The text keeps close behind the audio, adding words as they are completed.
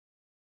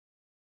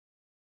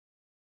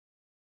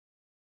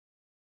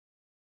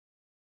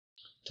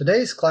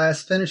Today's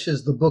class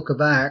finishes the book of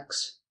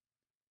Acts.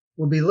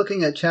 We'll be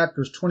looking at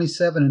chapters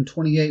 27 and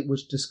 28,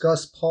 which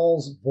discuss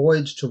Paul's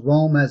voyage to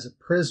Rome as a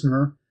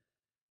prisoner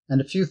and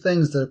a few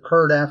things that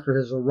occurred after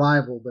his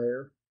arrival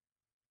there.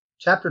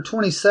 Chapter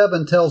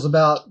 27 tells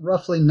about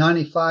roughly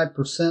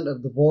 95%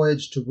 of the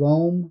voyage to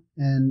Rome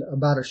and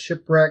about a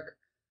shipwreck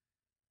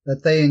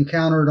that they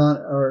encountered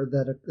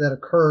that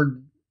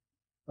occurred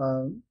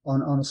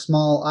on a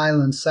small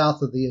island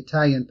south of the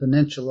Italian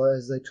peninsula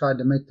as they tried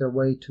to make their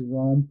way to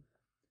Rome.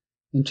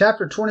 In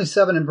chapter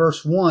 27 and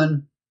verse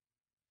 1,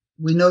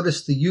 we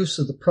notice the use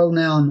of the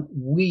pronoun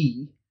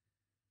we,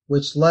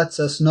 which lets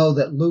us know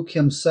that Luke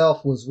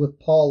himself was with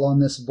Paul on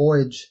this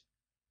voyage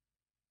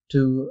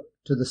to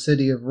the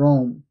city of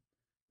Rome.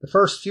 The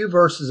first few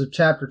verses of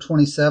chapter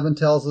 27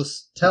 tell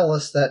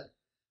us that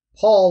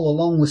Paul,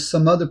 along with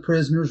some other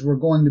prisoners, were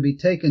going to be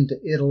taken to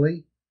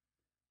Italy.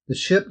 The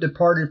ship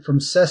departed from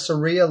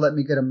Caesarea. Let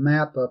me get a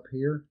map up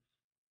here.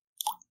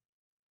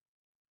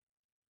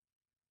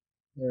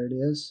 There it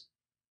is.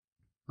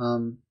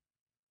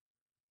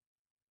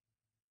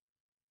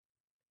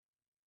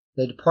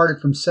 They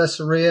departed from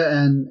Caesarea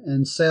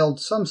and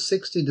sailed some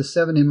 60 to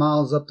 70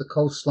 miles up the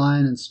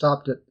coastline and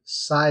stopped at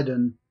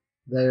Sidon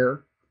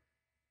there.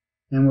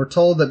 And we're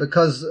told that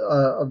because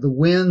of the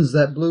winds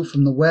that blew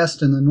from the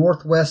west and the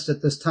northwest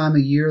at this time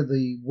of year,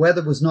 the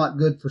weather was not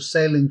good for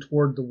sailing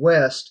toward the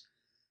west.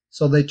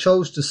 So they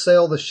chose to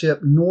sail the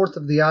ship north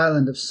of the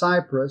island of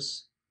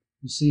Cyprus.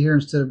 You see here,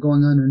 instead of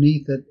going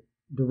underneath it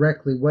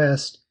directly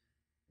west,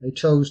 they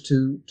chose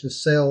to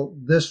sail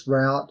this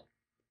route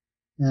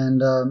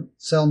and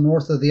sail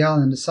north of the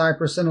island of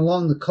Cyprus and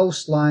along the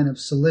coastline of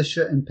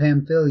Cilicia and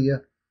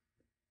Pamphylia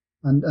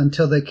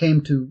until they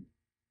came to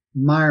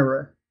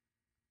Myra,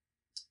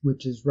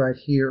 which is right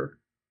here.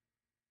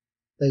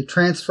 They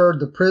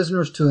transferred the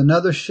prisoners to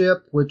another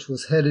ship, which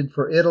was headed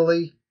for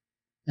Italy,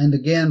 and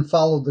again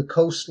followed the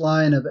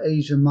coastline of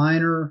Asia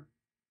Minor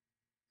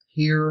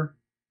here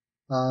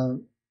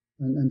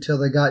until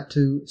they got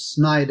to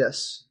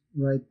Cnidus,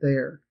 right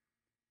there.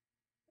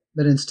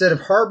 But instead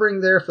of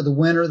harboring there for the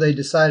winter, they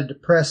decided to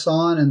press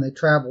on, and they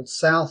traveled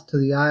south to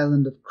the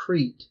island of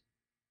Crete,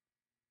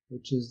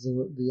 which is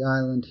the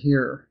island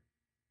here.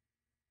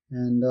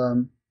 And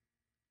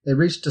they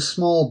reached a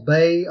small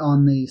bay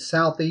on the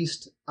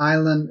southeast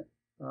island,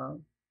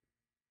 on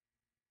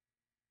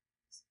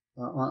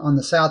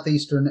the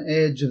southeastern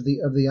edge of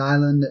the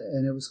island,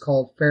 and it was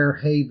called Fair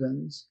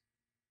Havens,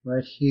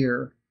 right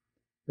here.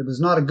 It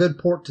was not a good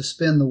port to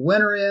spend the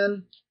winter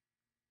in,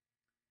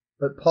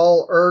 but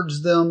Paul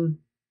urged them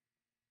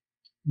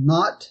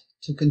not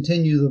to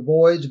continue the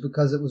voyage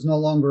because it was no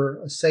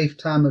longer a safe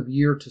time of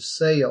year to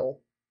sail.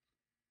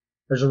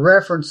 There's a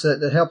reference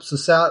that helps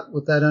us out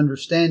with that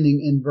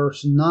understanding in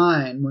verse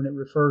 9 when it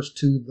refers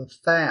to the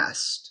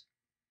fast.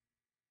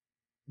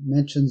 It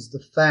mentions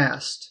the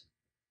fast.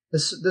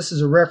 This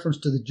is a reference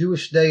to the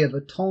Jewish Day of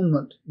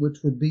Atonement,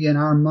 which would be in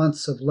our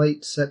months of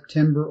late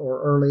September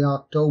or early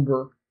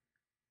October.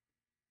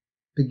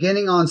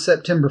 Beginning on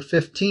September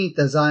 15th,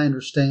 as I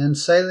understand,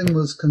 sailing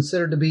was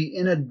considered to be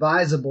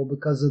inadvisable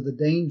because of the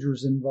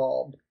dangers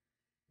involved.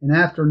 And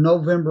after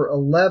November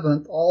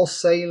 11th, all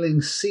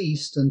sailing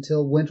ceased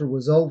until winter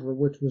was over,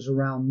 which was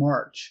around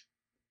March.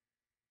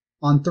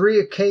 On 3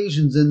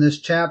 occasions in this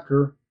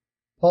chapter,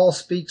 Paul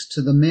speaks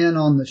to the men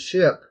on the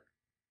ship.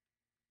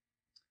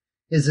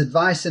 His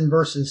advice in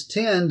verses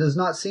 10 does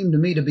not seem to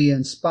me to be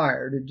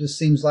inspired. It just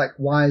seems like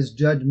wise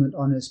judgment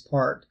on his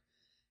part.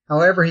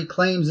 However, he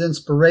claims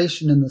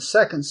inspiration in the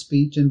second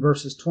speech in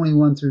verses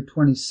 21 through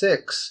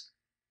 26,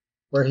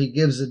 where he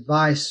gives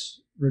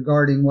advice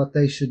regarding what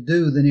they should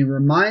do. Then he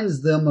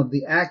reminds them of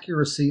the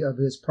accuracy of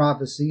his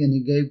prophecy, and he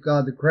gave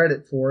God the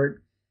credit for it.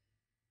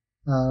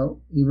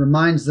 He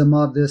reminds them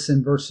of this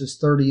in verses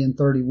 30 and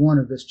 31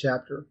 of this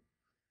chapter.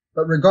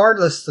 But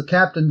regardless, the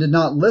captain did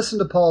not listen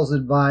to Paul's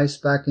advice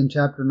back in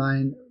chapter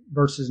 9,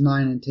 verses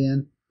 9 and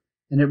 10,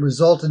 and it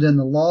resulted in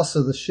the loss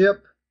of the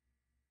ship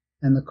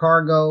and the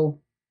cargo,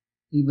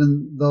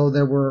 even though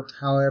there were,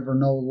 however,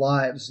 no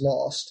lives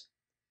lost.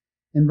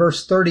 In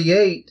verse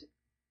 38,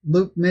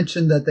 Luke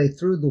mentioned that they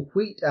threw the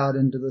wheat out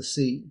into the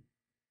sea.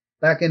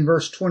 Back in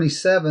verse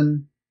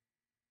 27,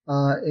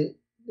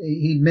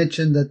 he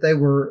mentioned that they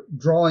were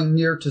drawing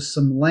near to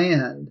some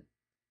land,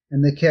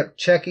 and they kept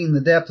checking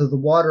the depth of the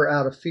water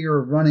out of fear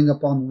of running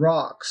up on the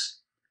rocks.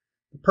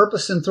 The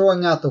purpose in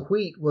throwing out the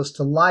wheat was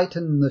to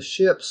lighten the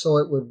ship so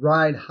it would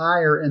ride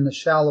higher in the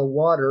shallow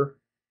water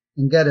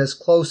and get as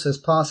close as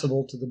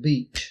possible to the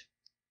beach.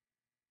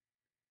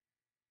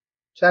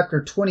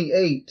 Chapter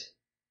 28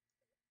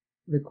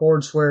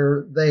 records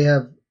where they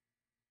have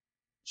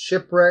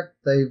shipwrecked.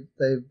 They've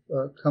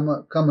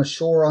come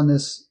ashore on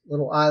this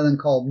little island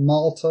called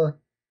Malta.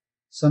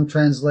 Some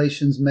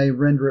translations may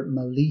render it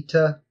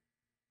Melita.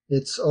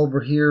 It's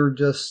over here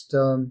just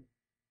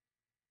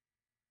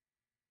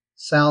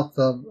south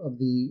of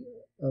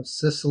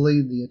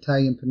Sicily, the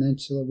Italian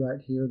peninsula,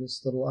 right here,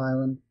 this little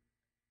island.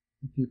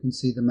 If you can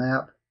see the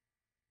map.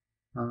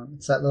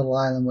 It's that little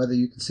island, whether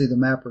you can see the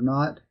map or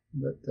not.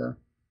 But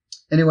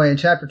Anyway, in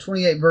chapter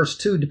 28, verse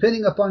 2,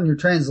 depending upon your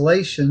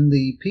translation,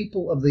 the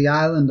people of the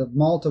island of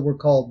Malta were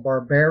called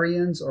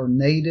barbarians or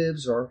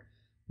natives or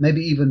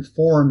maybe even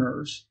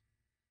foreigners.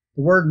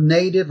 The word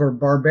native or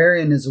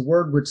barbarian is a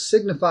word which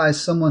signifies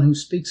someone who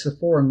speaks a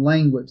foreign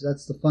language.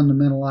 That's the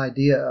fundamental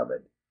idea of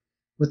it.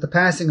 With the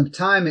passing of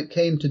time, it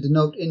came to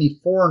denote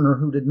any foreigner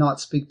who did not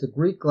speak the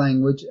Greek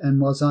language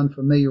and was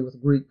unfamiliar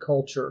with Greek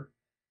culture.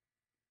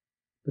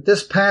 But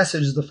this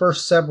passage, the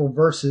first several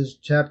verses,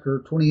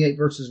 chapter 28,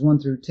 verses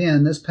 1 through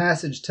 10, this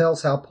passage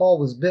tells how Paul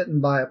was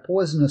bitten by a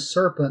poisonous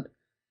serpent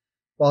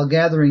while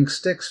gathering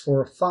sticks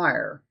for a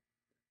fire.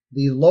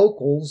 The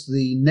locals,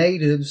 the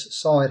natives,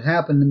 saw it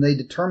happen, and they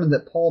determined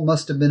that Paul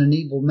must have been an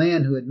evil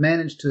man who had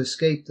managed to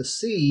escape the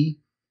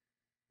sea,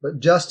 but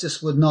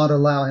justice would not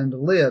allow him to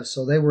live,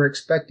 so they were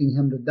expecting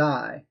him to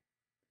die.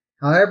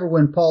 However,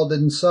 when Paul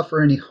didn't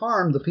suffer any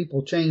harm, the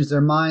people changed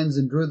their minds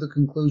and drew the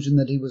conclusion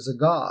that he was a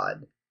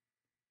god.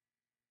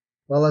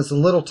 Well, as a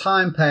little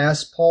time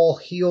passed, Paul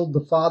healed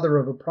the father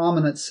of a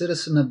prominent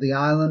citizen of the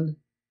island,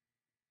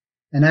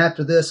 and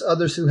after this,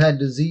 others who had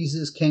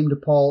diseases came to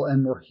Paul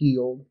and were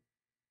healed.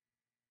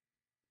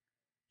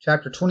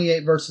 Chapter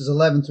 28, verses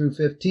 11 through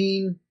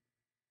 15,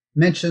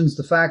 mentions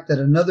the fact that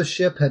another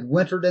ship had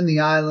wintered in the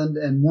island,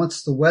 and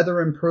once the weather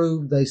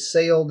improved, they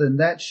sailed in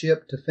that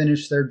ship to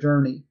finish their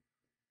journey.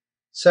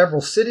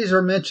 Several cities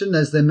are mentioned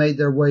as they made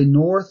their way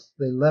north.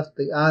 They left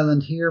the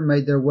island here,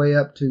 made their way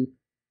up to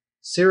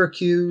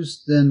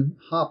Syracuse, then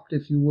hopped,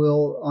 if you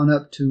will, on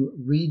up to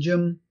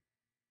Rhegium,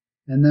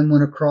 and then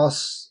went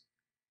across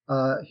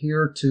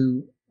here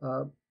to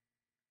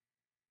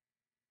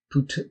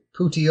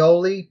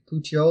Puteoli,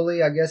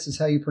 I guess is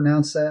how you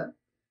pronounce that.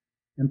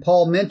 And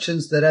Paul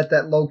mentions that at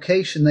that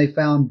location they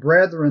found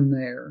brethren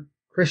there,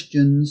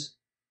 Christians,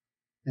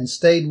 and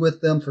stayed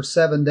with them for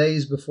 7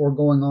 days before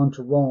going on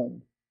to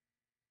Rome.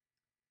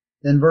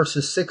 Then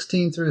verses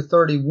 16 through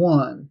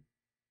 31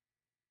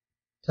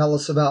 tell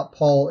us about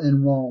Paul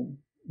in Rome.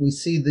 We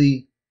see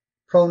the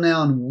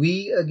pronoun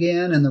we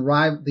again in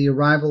the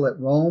arrival at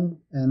Rome.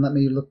 And let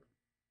me look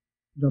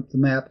up the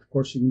map. Of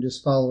course, you can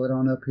just follow it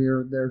on up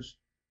here. There's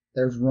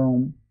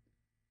Rome.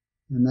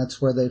 And that's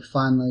where they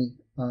finally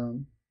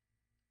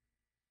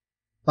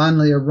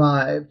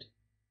arrived.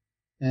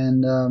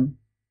 And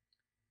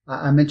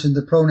I mentioned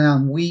the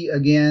pronoun we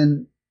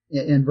again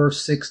in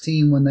verse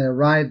 16 when they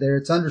arrived there.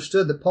 It's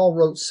understood that Paul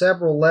wrote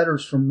several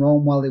letters from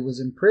Rome while he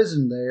was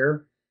imprisoned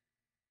there.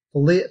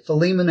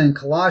 Philemon and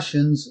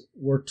Colossians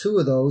were two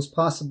of those.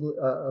 Possibly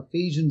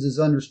Ephesians is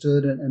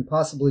understood, and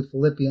possibly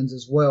Philippians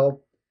as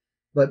well.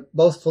 But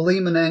both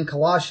Philemon and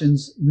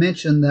Colossians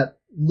mention that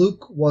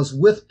Luke was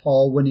with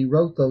Paul when he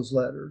wrote those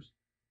letters,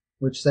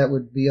 which that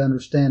would be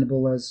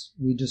understandable as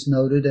we just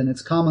noted, and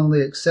it's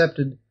commonly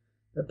accepted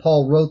that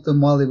Paul wrote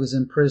them while he was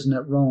in prison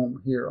at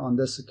Rome here on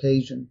this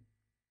occasion.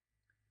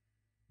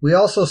 We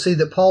also see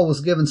that Paul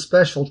was given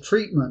special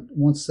treatment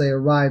once they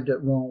arrived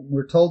at Rome.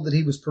 We're told that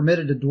he was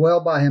permitted to dwell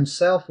by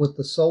himself with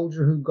the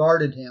soldier who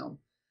guarded him.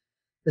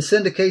 This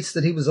indicates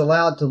that he was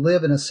allowed to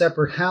live in a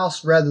separate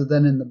house rather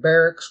than in the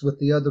barracks with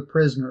the other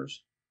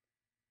prisoners.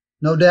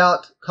 No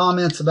doubt,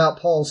 comments about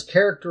Paul's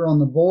character on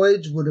the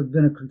voyage would have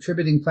been a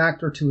contributing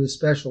factor to his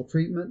special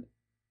treatment.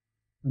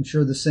 I'm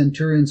sure the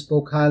centurion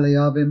spoke highly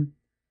of him.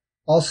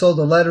 Also,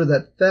 the letter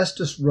that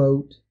Festus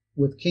wrote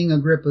with King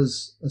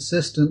Agrippa's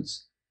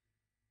assistance,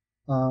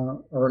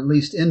 or at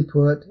least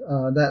input,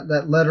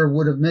 that letter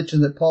would have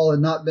mentioned that Paul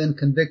had not been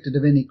convicted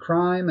of any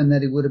crime and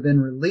that he would have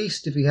been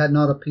released if he had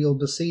not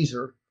appealed to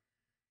Caesar.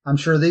 I'm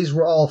sure these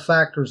were all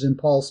factors in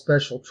Paul's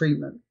special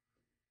treatment.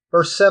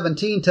 Verse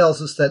 17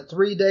 tells us that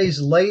 3 days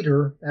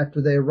later,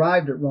 after they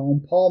arrived at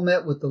Rome, Paul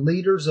met with the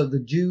leaders of the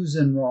Jews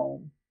in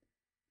Rome.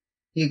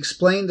 He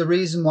explained the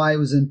reason why he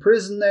was in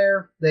prison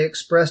there. They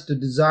expressed a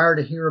desire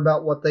to hear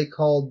about what they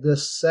called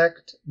this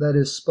sect that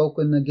is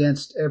spoken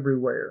against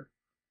everywhere.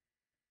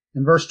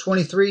 And verse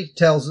 23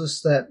 tells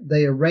us that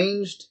they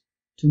arranged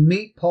to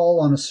meet Paul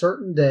on a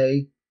certain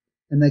day,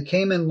 and they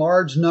came in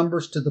large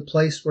numbers to the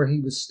place where he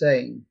was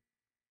staying.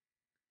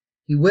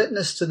 He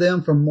witnessed to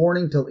them from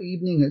morning till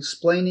evening,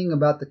 explaining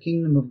about the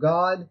kingdom of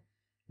God,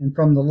 and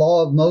from the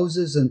law of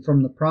Moses and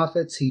from the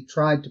prophets, he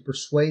tried to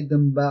persuade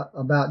them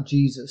about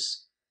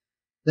Jesus.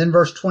 Then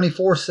verse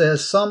 24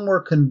 says, some were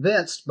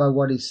convinced by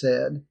what he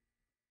said,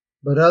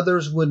 but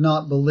others would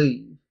not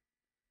believe.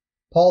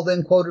 Paul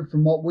then quoted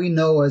from what we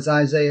know as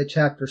Isaiah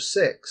chapter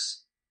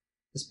 6.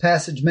 This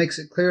passage makes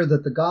it clear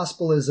that the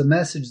gospel is a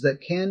message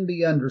that can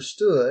be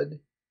understood.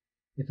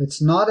 If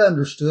it's not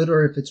understood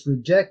or if it's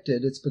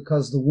rejected, it's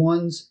because the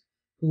ones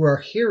who are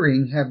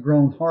hearing have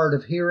grown hard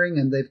of hearing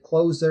and they've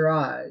closed their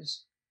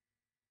eyes.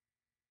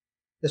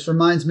 This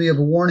reminds me of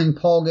a warning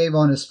Paul gave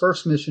on his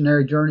first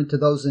missionary journey to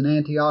those in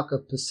Antioch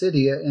of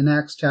Pisidia in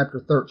Acts chapter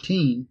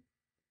 13.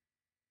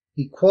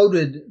 He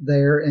quoted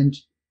there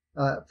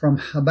from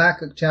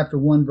Habakkuk chapter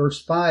 1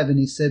 verse 5, and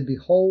he said,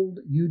 behold,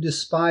 you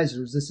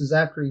despisers. This is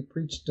after he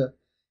preached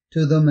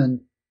to them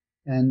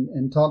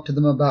and talked to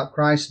them about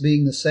Christ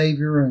being the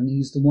Savior, and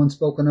he's the one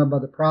spoken of by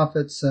the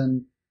prophets,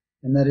 and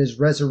and that his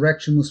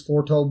resurrection was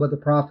foretold by the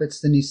prophets.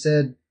 Then he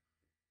said,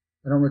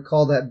 I don't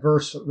recall that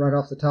verse right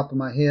off the top of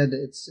my head.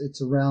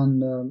 It's around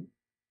the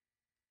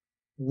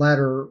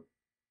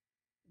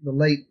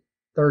late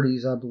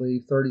 30s, I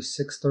believe,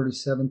 36,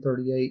 37,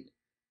 38,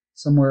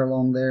 somewhere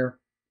along there.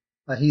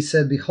 He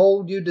said,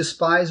 Behold, you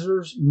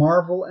despisers,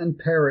 marvel and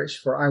perish,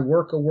 for I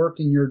work a work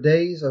in your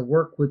days, a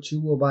work which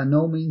you will by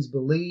no means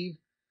believe,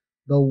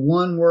 though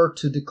one were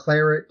to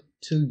declare it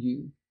to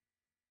you.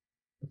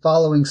 The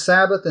following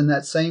Sabbath, in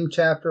that same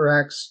chapter,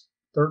 Acts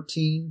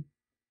 13,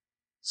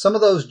 some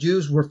of those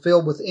Jews were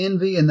filled with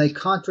envy, and they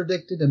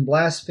contradicted and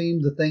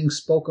blasphemed the things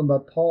spoken by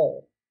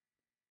Paul.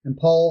 And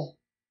Paul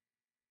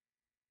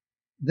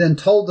then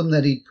told them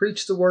that he'd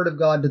preached the word of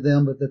God to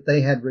them, but that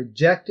they had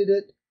rejected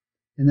it,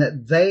 and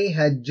that they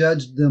had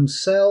judged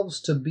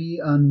themselves to be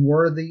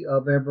unworthy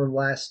of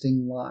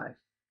everlasting life.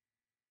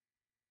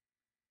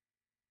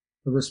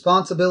 The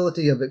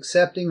responsibility of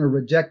accepting or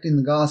rejecting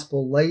the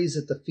gospel lays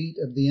at the feet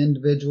of the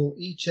individual,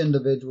 each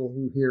individual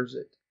who hears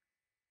it.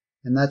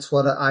 And that's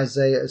what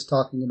Isaiah is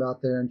talking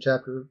about there in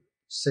chapter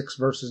 6,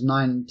 verses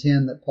 9 and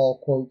 10 that Paul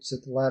quotes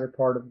at the latter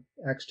part of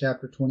Acts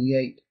chapter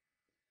 28.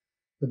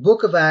 The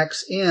book of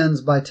Acts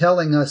ends by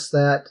telling us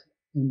that,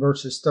 in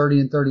verses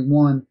 30 and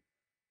 31,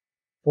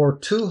 for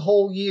 2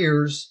 whole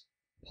years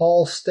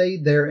Paul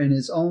stayed there in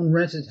his own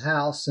rented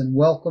house and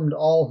welcomed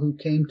all who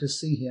came to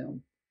see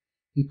him.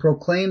 He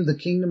proclaimed the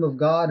kingdom of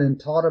God and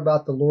taught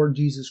about the Lord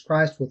Jesus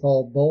Christ with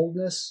all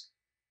boldness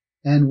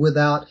and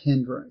without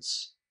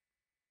hindrance.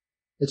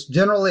 It's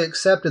generally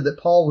accepted that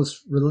Paul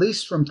was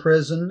released from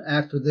prison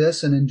after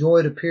this and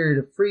enjoyed a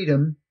period of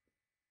freedom,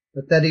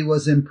 but that he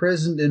was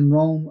imprisoned in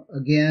Rome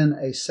again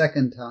a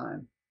second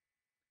time.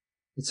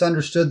 It's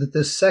understood that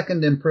this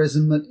second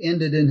imprisonment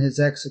ended in his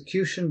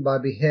execution by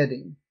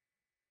beheading.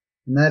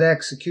 And that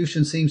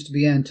execution seems to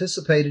be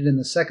anticipated in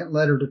the second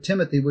letter to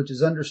Timothy, which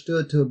is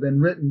understood to have been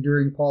written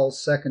during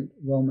Paul's second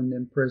Roman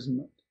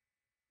imprisonment.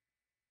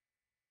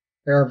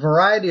 There are a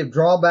variety of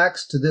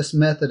drawbacks to this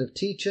method of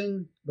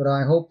teaching, but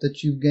I hope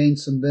that you've gained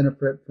some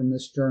benefit from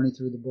this journey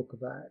through the book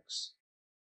of Acts.